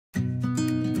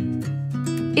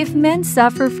If men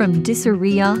suffer from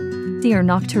dysuria or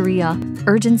nocturia,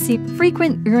 urgency,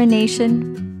 frequent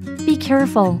urination, be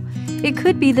careful. It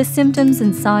could be the symptoms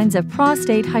and signs of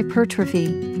prostate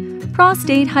hypertrophy.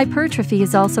 Prostate hypertrophy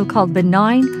is also called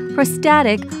benign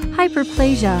prostatic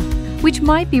hyperplasia, which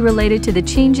might be related to the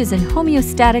changes in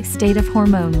homeostatic state of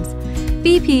hormones.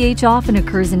 BPH often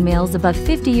occurs in males above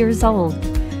 50 years old.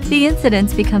 The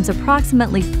incidence becomes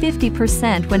approximately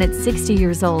 50% when it's 60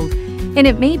 years old, and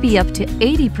it may be up to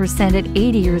 80% at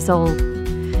 80 years old.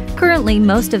 Currently,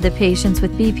 most of the patients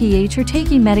with BPH are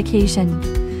taking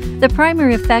medication. The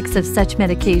primary effects of such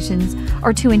medications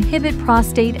are to inhibit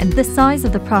prostate and the size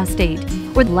of the prostate,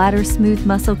 or bladder smooth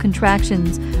muscle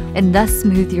contractions, and thus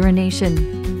smooth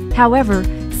urination. However,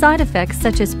 side effects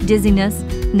such as dizziness,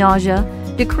 nausea,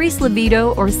 decreased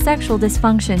libido, or sexual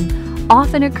dysfunction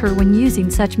often occur when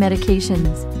using such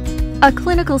medications. A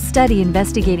clinical study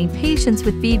investigating patients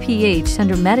with BPH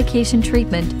under medication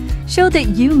treatment showed that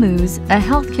Umuz, a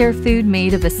healthcare food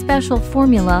made of a special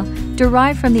formula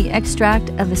derived from the extract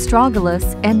of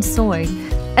astragalus and soy,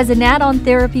 as an add-on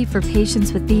therapy for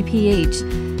patients with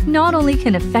BPH, not only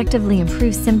can effectively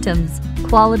improve symptoms,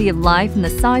 quality of life, and the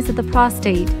size of the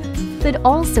prostate, but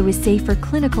also is safe for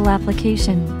clinical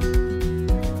application.